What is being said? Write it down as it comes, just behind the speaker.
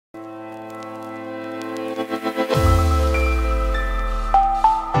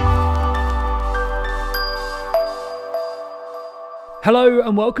Hello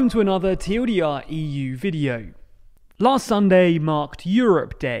and welcome to another TLDR EU video. Last Sunday marked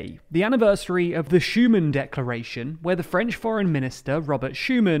Europe Day, the anniversary of the Schuman Declaration, where the French Foreign Minister Robert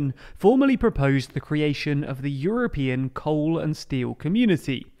Schuman formally proposed the creation of the European Coal and Steel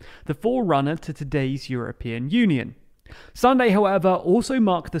Community, the forerunner to today's European Union. Sunday, however, also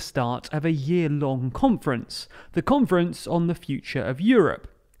marked the start of a year-long conference, the Conference on the Future of Europe.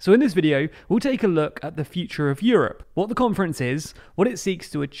 So in this video, we'll take a look at the future of Europe, what the conference is, what it seeks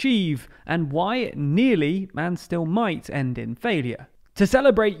to achieve, and why it nearly, and still might, end in failure. To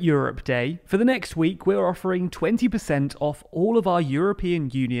celebrate Europe Day, for the next week we're offering 20% off all of our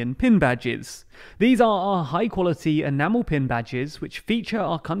European Union pin badges. These are our high-quality enamel pin badges which feature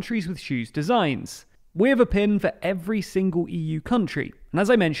our countries with shoes designs. We have a pin for every single EU country, and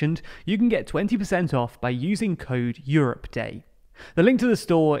as I mentioned, you can get 20% off by using code EuropeDay. The link to the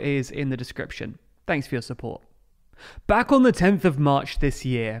store is in the description. Thanks for your support. Back on the 10th of March this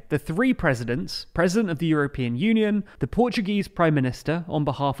year, the three presidents, President of the European Union, the Portuguese Prime Minister on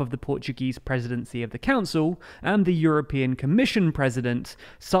behalf of the Portuguese Presidency of the Council, and the European Commission President,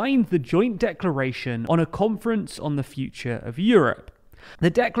 signed the joint declaration on a conference on the future of Europe.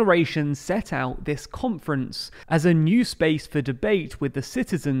 The declaration set out this conference as a new space for debate with the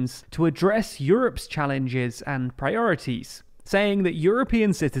citizens to address Europe's challenges and priorities, saying that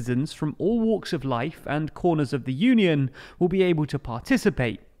European citizens from all walks of life and corners of the Union will be able to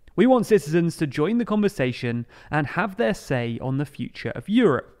participate. We want citizens to join the conversation and have their say on the future of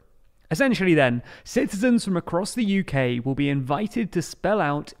Europe. Essentially then, citizens from across the UK will be invited to spell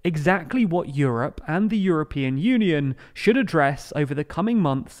out exactly what Europe and the European Union should address over the coming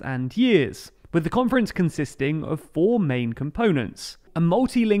months and years, with the conference consisting of four main components: a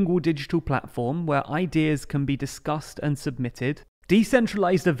multilingual digital platform where ideas can be discussed and submitted,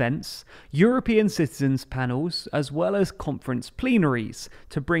 decentralised events, European citizens panels, as well as conference plenaries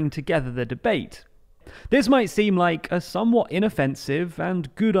to bring together the debate. This might seem like a somewhat inoffensive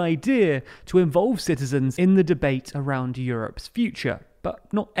and good idea to involve citizens in the debate around Europe's future,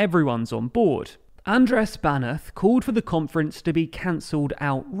 but not everyone's on board. Andres Banneth called for the conference to be cancelled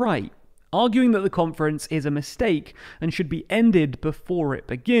outright, arguing that the conference is a mistake and should be ended before it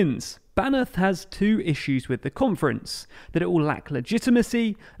begins. Banneth has two issues with the conference: that it will lack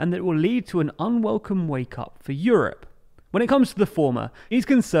legitimacy and that it will lead to an unwelcome wake-up for Europe. When it comes to the former, he's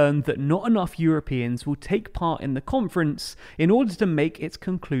concerned that not enough Europeans will take part in the conference in order to make its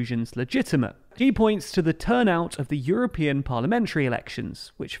conclusions legitimate. He points to the turnout of the European parliamentary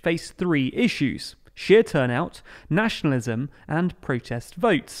elections, which face three issues: sheer turnout, nationalism, and protest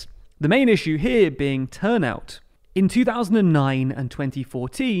votes. The main issue here being turnout. In 2009 and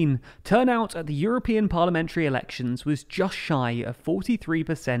 2014, turnout at the European parliamentary elections was just shy of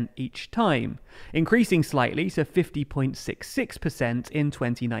 43% each time, increasing slightly to 50.66% in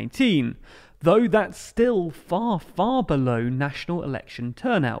 2019, though that's still far below national election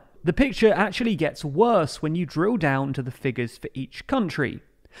turnout. The picture actually gets worse when you drill down to the figures for each country.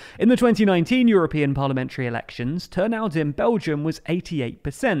 In the 2019 European parliamentary elections, turnout in Belgium was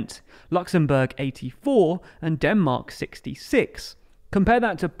 88%, Luxembourg 84%, and Denmark 66%. Compare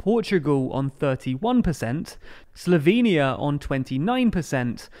that to Portugal on 31%, Slovenia on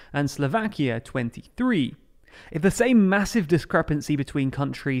 29%, and Slovakia 23%. If the same massive discrepancy between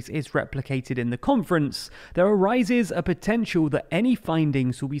countries is replicated in the conference, there arises a potential that any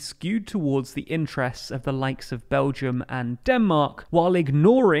findings will be skewed towards the interests of the likes of Belgium and Denmark, while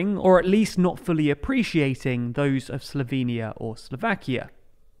ignoring, or at least not fully appreciating, those of Slovenia or Slovakia.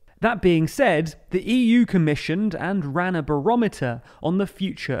 That being said, the EU commissioned and ran a barometer on the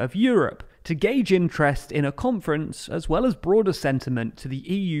future of Europe to gauge interest in a conference as well as broader sentiment to the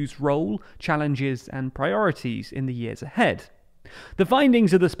EU's role, challenges and priorities in the years ahead. The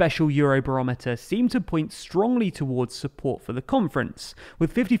findings of the special Eurobarometer seem to point strongly towards support for the conference,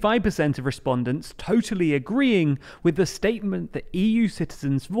 with 55% of respondents totally agreeing with the statement that EU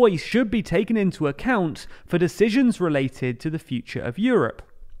citizens' voice should be taken into account for decisions related to the future of Europe.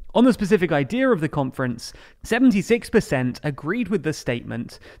 On the specific idea of the conference, 76% agreed with the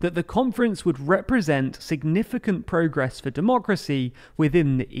statement that the conference would represent significant progress for democracy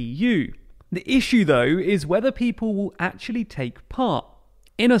within the EU. The issue, though, is whether people will actually take part.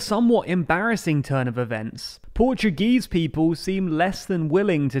 In a somewhat embarrassing turn of events, Portuguese people seem less than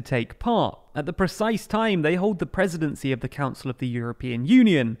willing to take part, at the precise time they hold the presidency of the Council of the European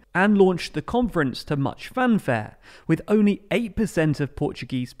Union, and launched the conference to much fanfare, with only 8% of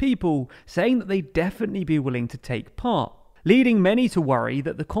Portuguese people saying that they'd definitely be willing to take part, leading many to worry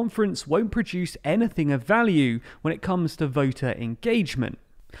that the conference won't produce anything of value when it comes to voter engagement.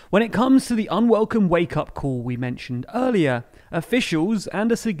 When it comes to the unwelcome wake-up call we mentioned earlier, officials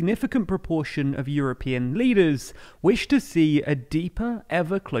and a significant proportion of European leaders wish to see a deeper,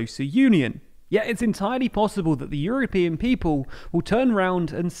 ever closer union. Yet it's entirely possible that the European people will turn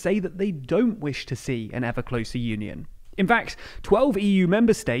around and say that they don't wish to see an ever closer union. In fact, 12 EU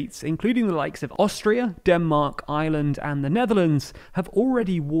member states, including the likes of Austria, Denmark, Ireland and the Netherlands, have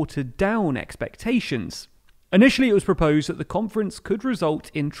already watered down expectations. Initially, it was proposed that the conference could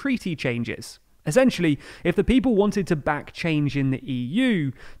result in treaty changes. Essentially, if the people wanted to back change in the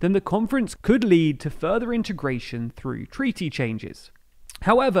EU, then the conference could lead to further integration through treaty changes.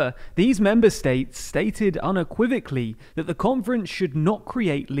 However, these member states stated unequivocally that the conference should not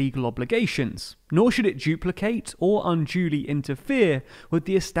create legal obligations, nor should it duplicate or unduly interfere with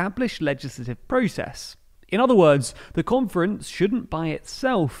the established legislative process. In other words, the conference shouldn't by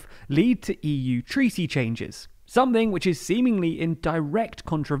itself lead to EU treaty changes, something which is seemingly in direct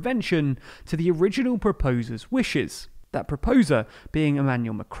contravention to the original proposer's wishes, that proposer being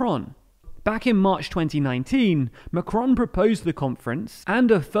Emmanuel Macron. Back in March 2019, Macron proposed the conference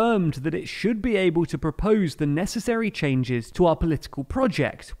and affirmed that it should be able to propose the necessary changes to our political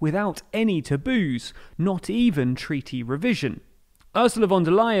project without any taboos, not even treaty revision. Ursula von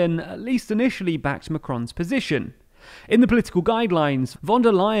der Leyen at least initially backed Macron's position. In the political guidelines, von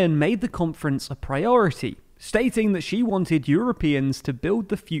der Leyen made the conference a priority, stating that she wanted Europeans to build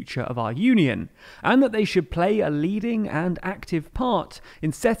the future of our union, and that they should play a leading and active part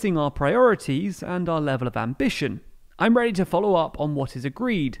in setting our priorities and our level of ambition. I'm ready to follow up on what is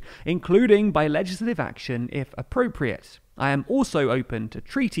agreed, including by legislative action if appropriate. I am also open to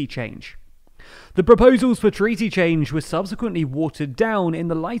treaty change. The proposals for treaty change were subsequently watered down in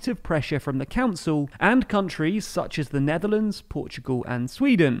the light of pressure from the Council and countries such as the Netherlands, Portugal and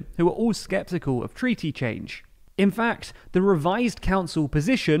Sweden, who were all sceptical of treaty change. In fact, the revised Council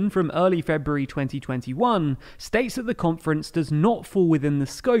position from early February 2021 states that the conference does not fall within the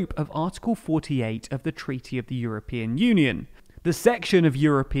scope of Article 48 of the Treaty of the European Union, the section of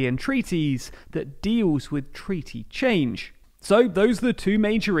European treaties that deals with treaty change. So those are the two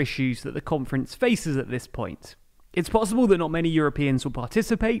major issues that the conference faces at this point. It's possible that not many Europeans will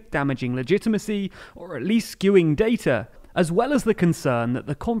participate, damaging legitimacy, or at least skewing data, as well as the concern that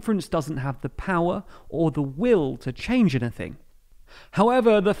the conference doesn't have the power or the will to change anything.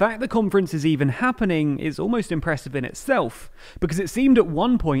 However, the fact the conference is even happening is almost impressive in itself, because it seemed at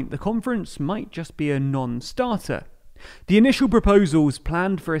one point the conference might just be a non-starter. The initial proposals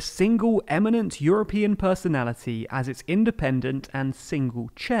planned for a single eminent European personality as its independent and single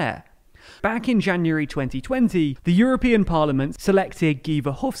chair. Back in January 2020, the European Parliament selected Guy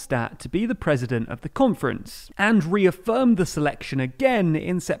Verhofstadt to be the president of the conference, and reaffirmed the selection again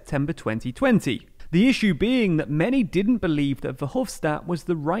in September 2020. The issue being that many didn't believe that Verhofstadt was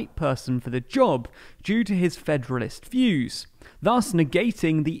the right person for the job due to his federalist views, thus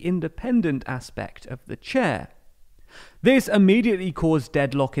negating the independent aspect of the chair. This immediately caused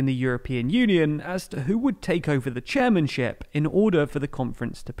deadlock in the European Union as to who would take over the chairmanship in order for the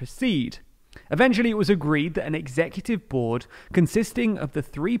conference to proceed. Eventually it was agreed that an executive board consisting of the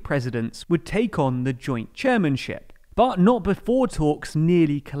three presidents would take on the joint chairmanship, but not before talks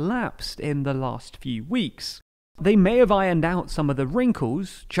nearly collapsed in the last few weeks. They may have ironed out some of the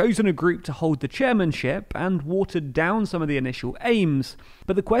wrinkles, chosen a group to hold the chairmanship, and watered down some of the initial aims,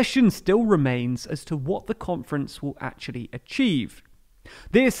 but the question still remains as to what the conference will actually achieve.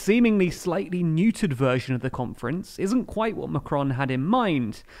 This seemingly slightly neutered version of the conference isn't quite what Macron had in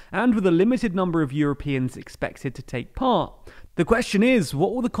mind, and with a limited number of Europeans expected to take part, the question is,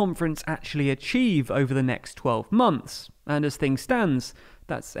 what will the conference actually achieve over the next 12 months? And as things stand,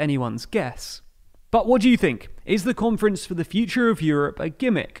 that's anyone's guess. But what do you think? Is the Conference for the Future of Europe a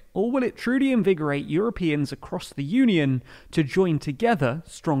gimmick, or will it truly invigorate Europeans across the Union to join together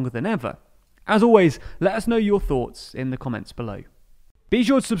stronger than ever? As always, let us know your thoughts in the comments below. Be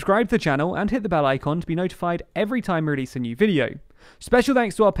sure to subscribe to the channel and hit the bell icon to be notified every time we release a new video. Special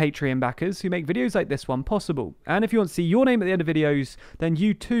thanks to our Patreon backers who make videos like this one possible, and if you want to see your name at the end of videos, then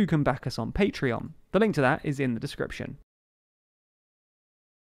you too can back us on Patreon. The link to that is in the description.